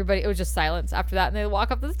then everybody, it was just silence after that. And they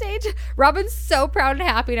walk up the stage. Robin's so proud and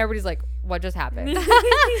happy. And everybody's like, what just happened?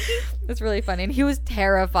 It's really funny. And he was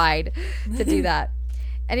terrified to do that.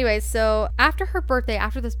 Anyway, so after her birthday,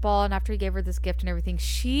 after this ball, and after he gave her this gift and everything,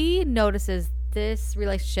 she notices this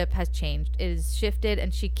relationship has changed. It is shifted,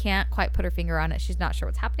 and she can't quite put her finger on it. She's not sure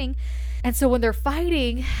what's happening. And so when they're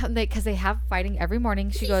fighting, because they have fighting every morning,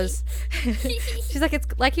 she goes, she's like, it's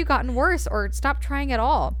like you've gotten worse, or stop trying at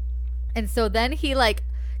all. And so then he like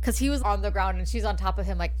because he was on the ground and she's on top of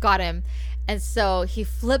him, like, got him. And so he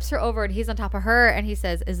flips her over and he's on top of her and he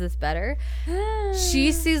says, is this better?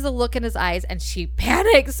 She sees the look in his eyes and she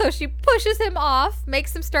panics. So she pushes him off,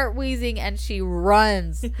 makes him start wheezing, and she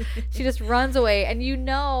runs. She just runs away. And you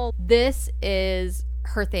know, this is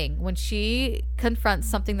her thing. When she confronts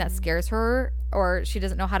something that scares her or she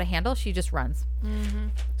doesn't know how to handle, she just runs.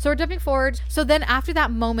 So we're jumping forward. So then after that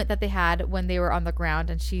moment that they had when they were on the ground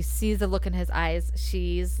and she sees the look in his eyes,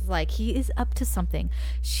 she's like, he is up to something.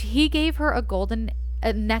 He gave her a gold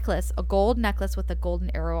necklace with a golden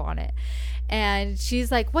arrow on it. And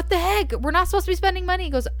she's like, what the heck? We're not supposed to be spending money. He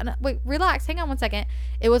goes, wait, relax. Hang on one second.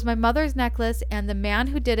 It was my mother's necklace, and the man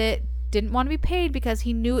who did it didn't want to be paid because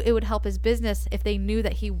he knew it would help his business if they knew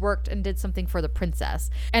that he worked and did something for the princess.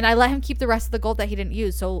 And I let him keep the rest of the gold that he didn't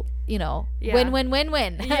use. So, you know, win for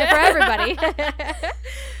everybody.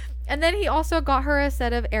 And then he also got her a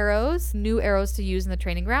set of arrows, new arrows to use in the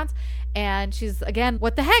training grounds. And she's, again,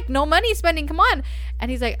 what the heck? No money spending. Come on.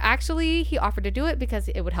 And he's like, actually, he offered to do it because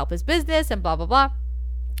it would help his business and blah, blah, blah.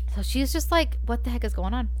 So she's just like, what the heck is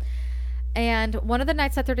going on? And one of the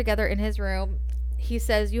nights that they're together in his room, he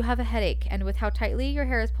says, you have a headache, and with how tightly your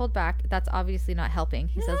hair is pulled back, that's obviously not helping.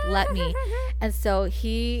 He says, let me. And so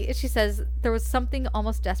she says there was something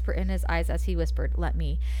almost desperate in his eyes as he whispered, let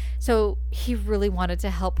me. So he really wanted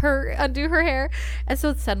to help her undo her hair. And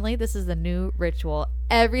so suddenly this is the new ritual.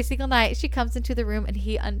 Every single night she comes into the room and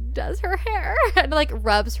he undoes her hair and like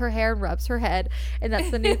rubs her hair and rubs her head. And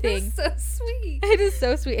that's the new thing. It's so sweet. It is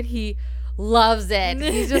so sweet. And he loves it.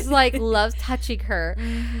 He's just like loves touching her.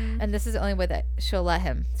 And this is the only way that she'll let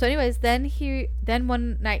him. So anyways, then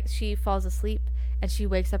one night she falls asleep and she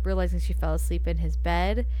wakes up realizing she fell asleep in his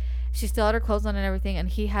bed. She still had her clothes on and everything, and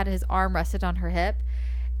he had his arm rested on her hip,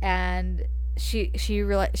 and she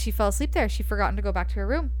realized she fell asleep there. She'd forgotten to go back to her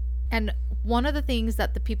room. And one of the things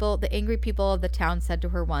that the angry people of the town said to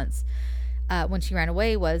her once when she ran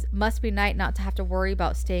away was, must be nice not to have to worry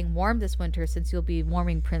about staying warm this winter since you'll be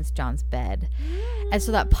warming Prince John's bed. And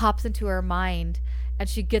so that pops into her mind, and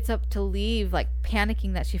she gets up to leave, like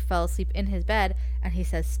panicking that she fell asleep in his bed, and he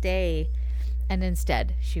says, stay. And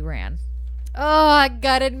instead she ran. Oh, it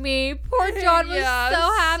gutted me. Poor John was so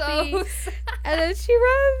happy. So and then she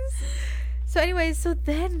runs. So anyways, so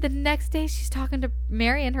then the next day she's talking to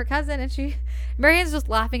Marian, her cousin, and Marian's just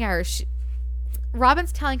laughing at her.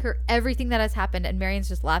 Robin's telling her everything that has happened, and Marian's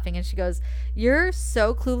just laughing, and she goes, you're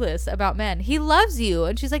so clueless about men. He loves you.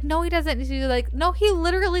 And she's like, no, he doesn't. And she's like, no, he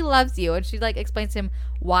literally loves you. And she like explains to him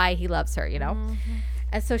why he loves her, you know?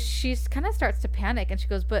 And so she kind of starts to panic, and she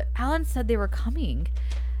goes, but Alan said they were coming.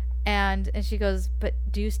 And she goes, but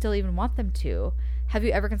do you still even want them to? Have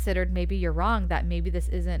you ever considered maybe you're wrong, that maybe this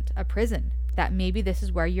isn't a prison, that maybe this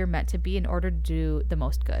is where you're meant to be in order to do the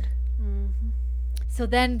most good? So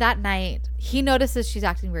then that night, he notices she's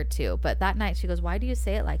acting weird too. But that night she goes, why do you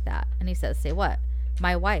say it like that? And he says, say what?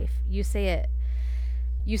 My wife. You say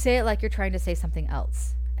it like you're trying to say something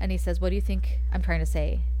else. And he says, what do you think I'm trying to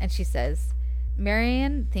say? And she says,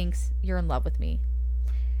 Marian thinks you're in love with me.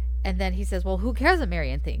 And then he says, well, who cares what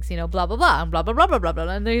Marian thinks? You know, blah, blah, blah, and blah, blah, blah, blah, blah, blah.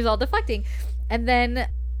 And then he's all deflecting. And then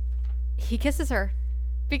he kisses her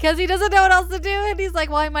because he doesn't know what else to do. And he's like,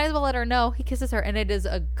 well, I might as well let her know. He kisses her, and it is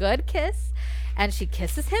a good kiss. And she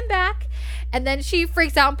kisses him back, and then she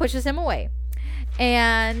freaks out and pushes him away.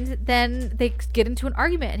 And then they get into an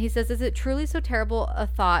argument, and he says, is it truly so terrible a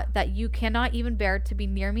thought that you cannot even bear to be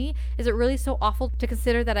near me? Is it really so awful to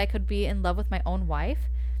consider that I could be in love with my own wife?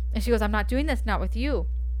 And she goes, I'm not doing this, not with you.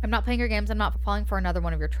 I'm not playing your games. I'm not falling for another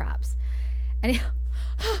one of your traps. And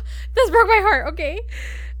this broke my heart, okay?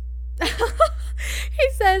 He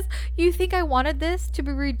says, you think I wanted this to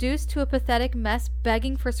be reduced to a pathetic mess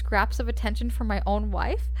begging for scraps of attention from my own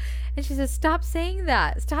wife? And she says, stop saying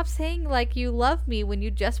that. Stop saying like you love me when you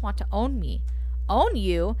just want to own me. Own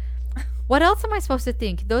you? What else am I supposed to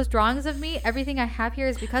think? Those drawings of me, everything I have here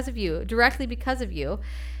is because of you, directly because of you.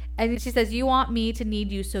 And she says, you want me to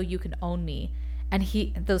need you so you can own me. And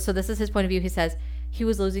so this is his point of view. He says, he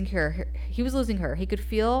was losing her. He could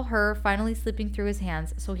feel her finally slipping through his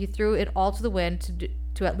hands, so he threw it all to the wind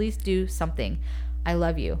to at least do something. I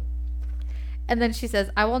love you. And then she says,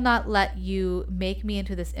 I will not let you make me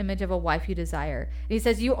into this image of a wife you desire. And he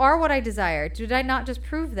says, you are what I desire. Did I not just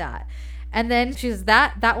prove that? And then she says,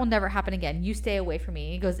 that will never happen again. You stay away from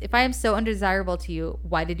me. He goes, if I am so undesirable to you,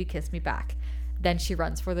 why did you kiss me back? Then she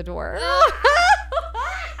runs for the door.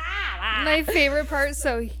 My favorite part,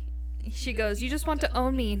 so She goes, you just want to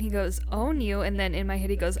own me. And he goes, own you? And then in my head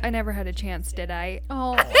he goes, I never had a chance, did I?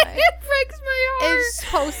 Oh, It breaks my heart. it's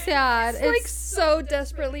so sad. It's like so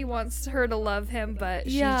desperately wants her to love him, but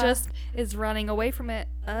she just is running away from it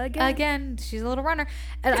again. She's a little runner.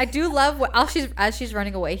 And I do love as she's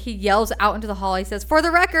running away, he yells out into the hall. He says, for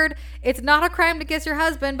the record, it's not a crime to kiss your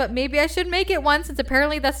husband, but maybe I should make it one since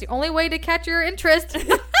apparently that's the only way to catch your interest.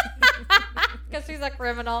 Because she's a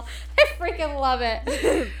criminal. I freaking love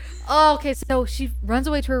it. Oh, okay, so she runs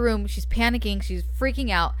away to her room. She's panicking. She's freaking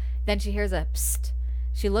out. Then she hears a psst.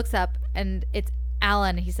 She looks up, and it's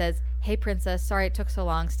Alan. He says, hey, princess, sorry it took so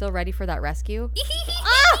long. Still ready for that rescue?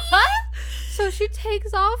 So she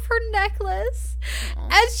takes off her necklace,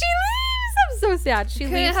 and she leaves. I'm so sad. She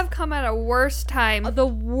Couldn't have come at a worse time. The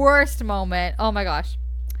worst moment. Oh, my gosh.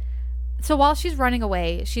 So while she's running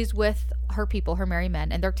away, she's with her people, her merry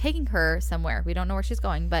men, and they're taking her somewhere. We don't know where she's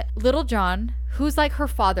going, but Little John, who's like her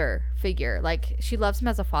father figure, like she loves him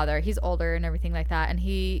as a father. He's older and everything like that, and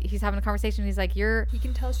he's having a conversation. He's like, he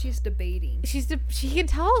can tell she's debating. He can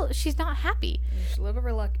tell she's not happy. She's a little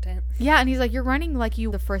reluctant. Yeah, and he's like, you're running like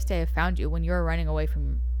you the first day I found you, when you were running away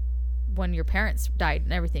from when your parents died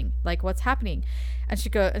and everything. Like, what's happening? And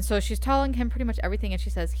so she's telling him pretty much everything, and she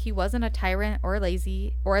says, he wasn't a tyrant or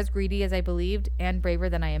lazy or as greedy as I believed, and braver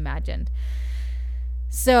than I imagined.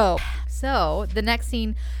 So the next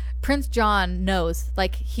scene, Prince John knows,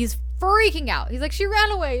 like, he's freaking out. He's like, she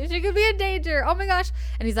ran away. She could be in danger. Oh my gosh.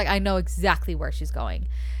 And he's like, I know exactly where she's going.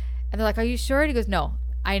 And they're like, are you sure? And he goes, no.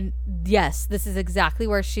 Yes, this is exactly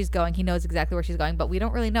where she's going. He knows exactly where she's going, but we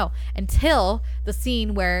don't really know until the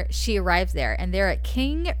scene where she arrives there, and they're at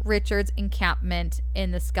King Richard's encampment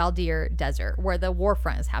in the Skaldir Desert, where the war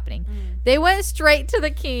front is happening. They went straight to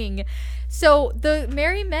the king. So the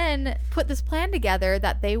merry men put this plan together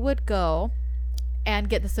that they would go and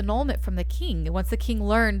get this annulment from the king once the king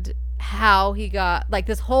learned how he got, like,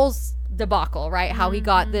 this whole debacle, right? How he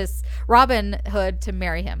got this Robin Hood to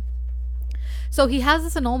marry him. So he has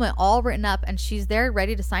this annulment all written up, and she's there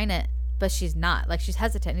ready to sign it, but she's not. Like, she's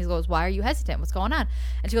hesitant. And he goes, why are you hesitant? What's going on?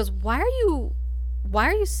 And she goes, why are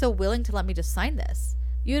you so willing to let me just sign this?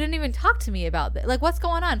 You didn't even talk to me about this. Like, what's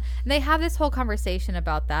going on? And they have this whole conversation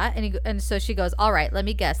about that. And so she goes, all right, let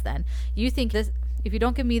me guess then. You think this, if you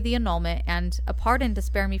don't give me the annulment and a pardon to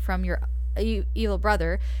spare me from your evil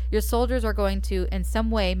brother, your soldiers are going to in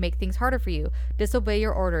some way make things harder for you, disobey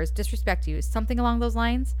your orders, disrespect you, something along those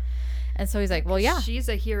lines. And so he's like, well, yeah, she's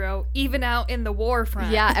a hero even out in the war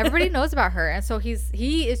front. Yeah, everybody knows about her. And so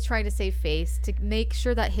he is trying to save face to make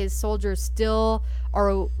sure that his soldiers still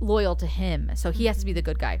are loyal to him. So he has to be the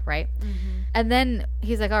good guy, right? And then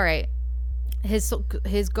he's like, all right,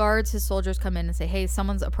 his guards, his soldiers come in and say, hey,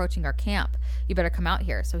 someone's approaching our camp. You better come out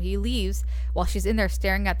here. So he leaves. While she's in there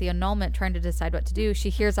staring at the annulment, trying to decide what to do,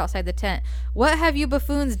 she hears outside the tent, what have you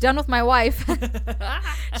buffoons done with my wife?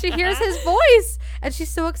 She hears his voice, and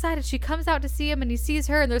she's so excited. She comes out to see him, and he sees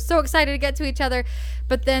her, and they're so excited to get to each other.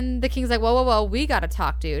 But then the king's like, whoa, we gotta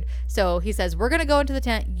talk, dude. So he says, we're gonna go into the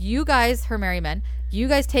tent. You guys, her merry men, you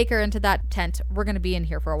guys take her into that tent. We're gonna be in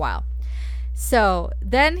here for a while. So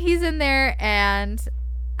then he's in there, and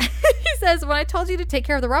he says, when I told you to take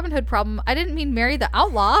care of the Robin Hood problem, I didn't mean marry the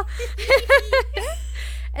outlaw.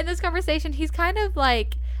 In this conversation, he's kind of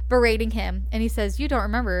like berating him, and he says, you don't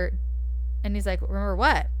remember. And he's like, remember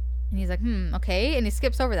what? And he's like, okay. And he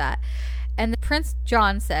skips over that. And Prince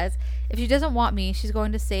John says, if she doesn't want me, she's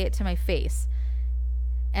going to say it to my face.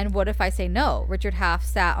 And what if I say no? Richard half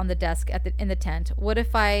sat on the desk in the tent. What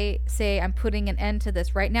if I say I'm putting an end to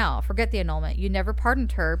this right now? Forget the annulment. You never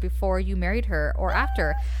pardoned her before you married her or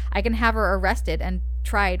after. I can have her arrested and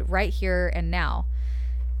tried right here and now.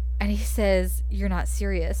 And he says, you're not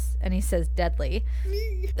serious. And he says, deadly.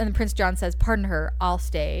 And then Prince John says, pardon her, I'll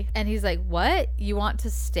stay. And he's like, what? You want to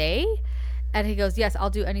stay? And he goes, yes, I'll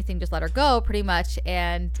do anything. Just let her go, pretty much.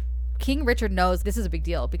 And King Richard knows this is a big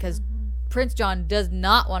deal because Prince John does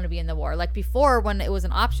not want to be in the war. Like before, when it was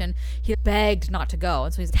an option, he begged not to go.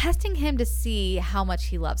 And so he's testing him to see how much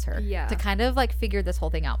he loves her. Yeah. To kind of like figure this whole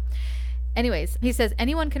thing out. Anyways, he says,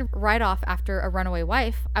 anyone can ride off after a runaway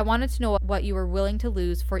wife. I wanted to know what you were willing to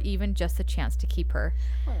lose for even just the chance to keep her.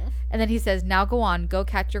 Aww. And then he says, now go on, go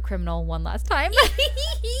catch your criminal one last time.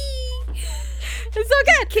 It's so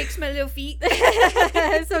good. Kicks my little feet.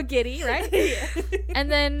 So giddy, right? Yeah. And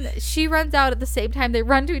then she runs out at the same time. They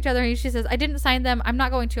run to each other, and she says, I didn't sign them. I'm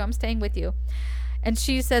not going to. I'm staying with you. And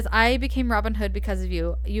she says, I became Robin Hood because of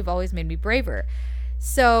you. You've always made me braver.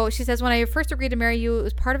 So she says, when I first agreed to marry you,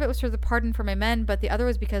 part of it was for the pardon for my men, but the other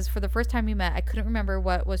was because for the first time we met, I couldn't remember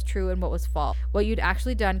what was true and what was false, what you'd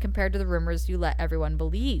actually done compared to the rumors you let everyone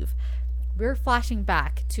believe. we're flashing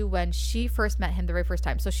back to when she first met him the very first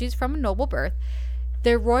time. So she's from a noble birth.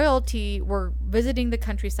 Their royalty were visiting the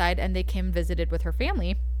countryside, and they came and visited with her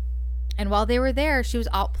family. And while they were there, she was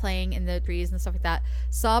out playing in the trees and stuff like that,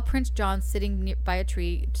 saw Prince John sitting by a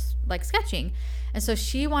tree, just, like, sketching. And so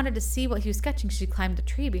she wanted to see what he was sketching. She climbed the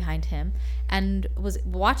tree behind him and was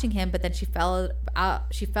watching him, but then she fell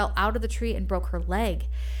out of the tree and broke her leg.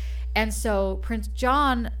 And so Prince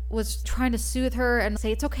John was trying to soothe her and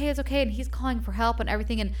say, it's okay. And he's calling for help and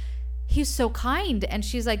everything. And he's so kind. And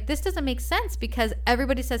she's like, this doesn't make sense because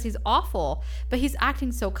everybody says he's awful, but he's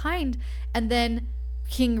acting so kind. And then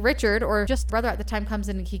King Richard, or just brother at the time, comes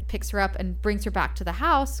in and he picks her up and brings her back to the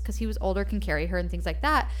house because he was older, can carry her and things like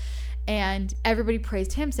that. And everybody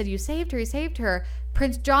praised him, said, you saved her.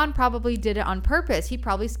 Prince John probably did it on purpose. He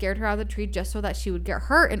probably scared her out of the tree just so that she would get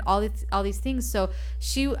hurt and all these things. So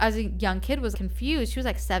she, as a young kid, was confused. She was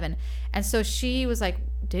like 7. And so she was like,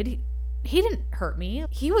 he didn't hurt me.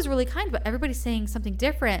 He was really kind, but everybody's saying something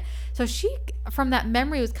different. So she, from that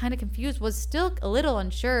memory, was kind of confused, was still a little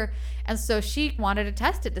unsure. And so she wanted to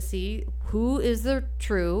test it to see who is the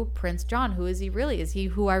true Prince John. Who is he really? Is he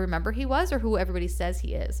who I remember he was, or who everybody says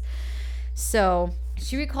he is? So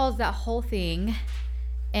she recalls that whole thing.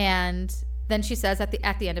 And then she says at the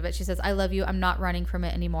end of it, she says, I love you. I'm not running from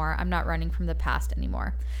it anymore. I'm not running from the past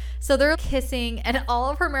anymore. So they're kissing, and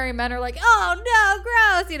all of her merry men are like, oh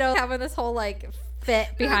no, gross, having this whole like fit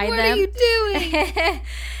behind them. What are you doing?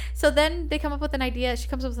 So then they come up with an idea. She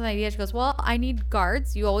comes up with an idea. She goes, well, I need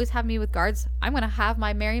guards. You always have me with guards. I'm going to have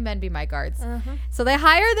my merry men be my guards. Uh-huh. So they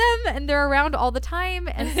hire them, and they're around all the time.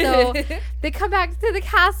 And so they come back to the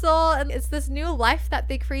castle, and it's this new life that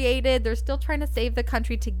they created. They're still trying to save the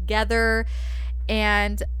country together.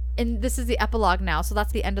 And this is the epilogue now. So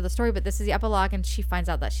that's the end of the story, but this is the epilogue, and she finds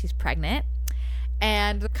out that she's pregnant.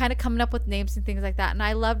 And kind of coming up with names and things like that. And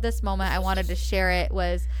I love this moment. I wanted to share it.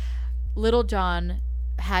 Was Little John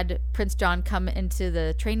had Prince John come into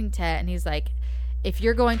the training tent, and he's like, if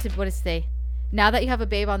you're going to, what does he say? Now that you have a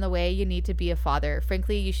babe on the way, you need to be a father.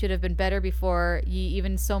 Frankly, you should have been better before ye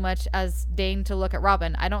even so much as deigned to look at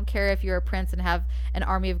Robin. I don't care if you're a prince and have an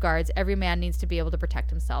army of guards. Every man needs to be able to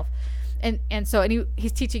protect himself. And so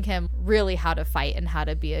he's teaching him really how to fight and how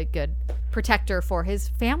to be a good protector for his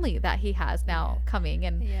family that he has now coming.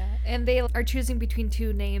 And they are choosing between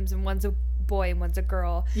 2 names, and one's a boy and one's a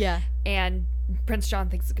girl. Yeah. And Prince John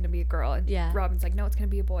thinks it's going to be a girl, and Robin's like, no, it's going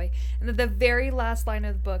to be a boy. And then the very last line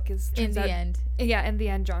of the book is in the end. Yeah, in the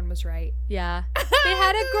end, John was right. Yeah. They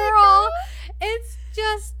had a girl. It's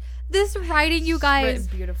just this writing, you guys. It's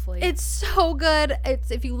written beautifully. It's so good.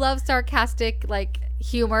 It's, if you love sarcastic like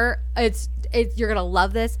humor, it's you're gonna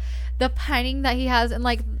love this. The pining that he has, and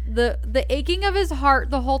like the aching of his heart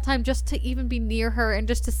the whole time just to even be near her and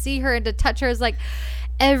just to see her and to touch her is like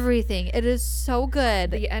everything. It is so good.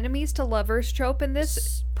 The enemies to lovers trope in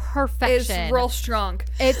this perfection is real strong.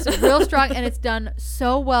 It's real strong, and it's done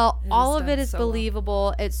so well. All of it is so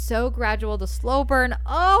believable. Well. It's so gradual. The slow burn.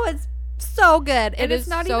 Oh, it's so good. And it's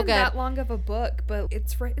not even that long of a book, but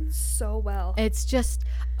it's written so well. It's just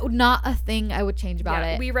not a thing I would change about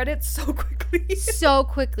it. We read it so quickly. So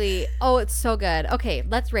quickly. Oh, it's so good. Okay,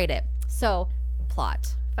 let's rate it. So,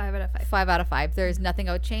 plot. 5 out of 5. 5 out of 5. There's nothing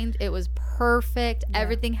I would change. It was perfect. Yeah.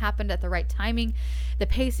 Everything happened at the right timing. The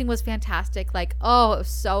pacing was fantastic. Like, oh, it was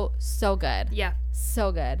so good. Yeah.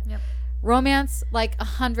 So good. Yep. Romance, like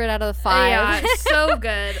 100 out of 5. Yeah, so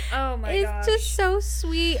good. Oh my gosh. It's just so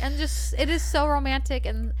sweet, and just, it is so romantic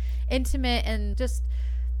and intimate, and just,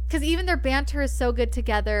 because even their banter is so good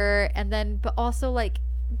together, and then, but also like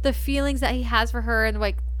the feelings that he has for her, and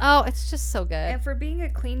like, oh, it's just so good. And for being a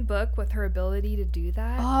clean book with her ability to do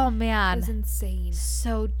that. Oh man. Is insane.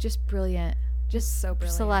 So just brilliant. Just so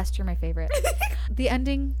brilliant. Celeste, you're my favorite. The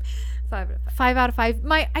ending. 5 out of 5. 5 out of 5.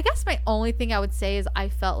 I guess my only thing I would say is I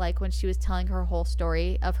felt like when she was telling her whole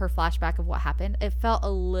story of her flashback of what happened, it felt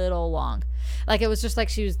a little long. Like it was just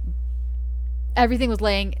like everything was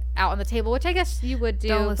laying out on the table, which I guess you would do.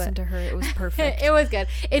 Don't listen to her. It was perfect. It was good.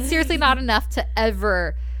 It's seriously not enough to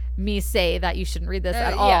ever me say that you shouldn't read this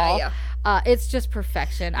at all. Yeah. It's just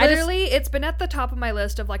perfection. Literally, it's been at the top of my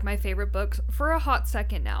list of like my favorite books for a hot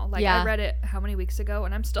second now. Like I read it how many weeks ago,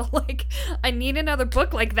 and I'm still like, I need another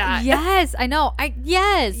book like that. Yes, I know.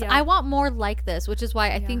 I want more like this, which is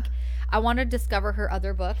why I think I want to discover her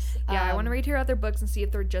other books. Yeah, I want to read her other books and see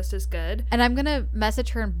if they're just as good. And I'm gonna message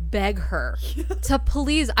her and beg her to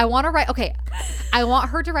please. I want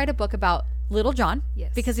her to write a book about Little John.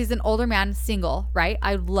 Yes. Because he's an older man, single, right?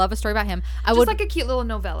 I love a story about him. Just like a cute little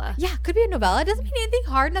novella. Yeah, could be a novella. It doesn't mean anything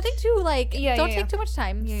hard. Nothing too like, don't take too much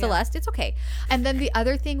time, Celeste. It's okay. And then the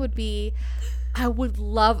other thing would be I would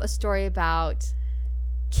love a story about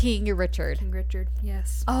King Richard. King Richard,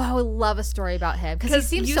 yes. Oh, I would love a story about him because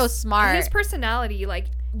he seems so smart. His personality, like,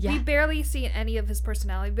 we barely see any of his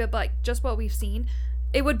personality, but like just what we've seen,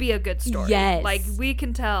 it would be a good story. Yes. Like, we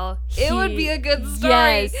can tell it would be a good story.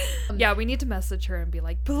 Yes. Yeah, we need to message her and be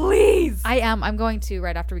like, please. I'm going to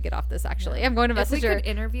right after we get off this, actually. Yeah. I'm going to message her. If we could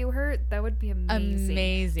interview her, that would be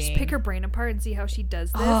amazing. Just pick her brain apart and see how she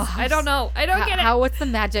does this. I don't know. I don't get it. What's the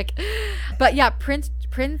magic? But yeah,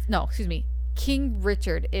 King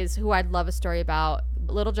Richard is who I'd love a story about,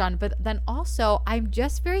 Little John. But then also, I'm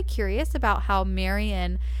just very curious about how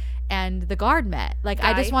Marion and the guard met. Like,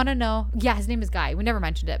 Guy. I just want to know. Yeah, his name is Guy. We never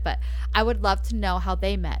mentioned it, but I would love to know how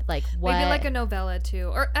they met. Like, what? Maybe like a novella too,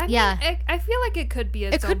 or I feel like it could be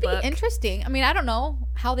its own book. It could be interesting. I mean, I don't know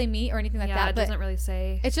how they meet or anything like that. Yeah, it doesn't really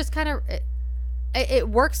say. It's just kind of it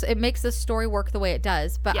works. It makes the story work the way it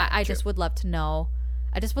does. But yeah, I just would love to know.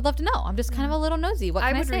 I'm just kind of a little nosy. What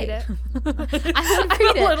can I say? Read it. I would read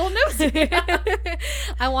it. I'm a little nosy.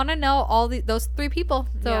 I want to know those three people.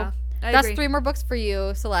 So that's agree. 3 more books for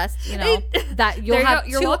you, Celeste. You know that you'll have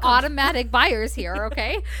you're 2 welcome. Automatic buyers here.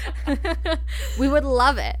 Okay, we would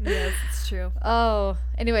love it. Yes, it's true. Oh,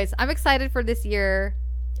 anyways, I'm excited for this year.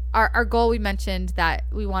 Our goal, we mentioned that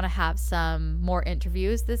we want to have some more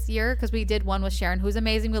interviews this year because we did one with Sharon, who's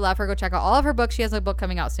amazing. We love her. Go check out all of her books. She has a book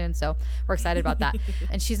coming out soon, so we're excited about that.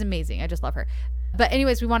 And she's amazing. I just love her. But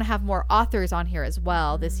anyways, we want to have more authors on here as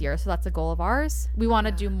well this year, so that's a goal of ours. We want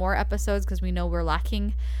to do more episodes because we know we're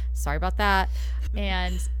lacking. Sorry about that.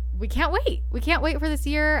 And we can't wait. We can't wait for this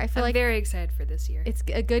year. I feel I'm very excited for this year. It's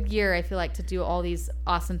a good year, I feel like, to do all these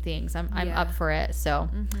awesome things. I'm up for it, so...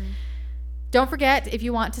 Don't forget, if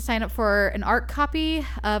you want to sign up for an art copy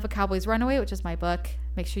of A Cowboy's Runaway, which is my book,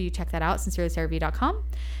 make sure you check that out, sincerelysarahv.com.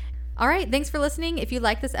 All right, thanks for listening. If you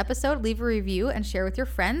like this episode, leave a review and share with your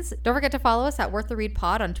friends. Don't forget to follow us at Worth the Read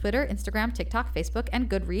Pod on Twitter, Instagram, TikTok, Facebook, and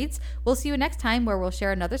Goodreads. We'll see you next time where we'll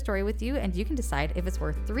share another story with you, and you can decide if it's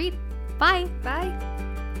worth the read. Bye. Bye.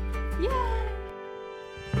 Yay.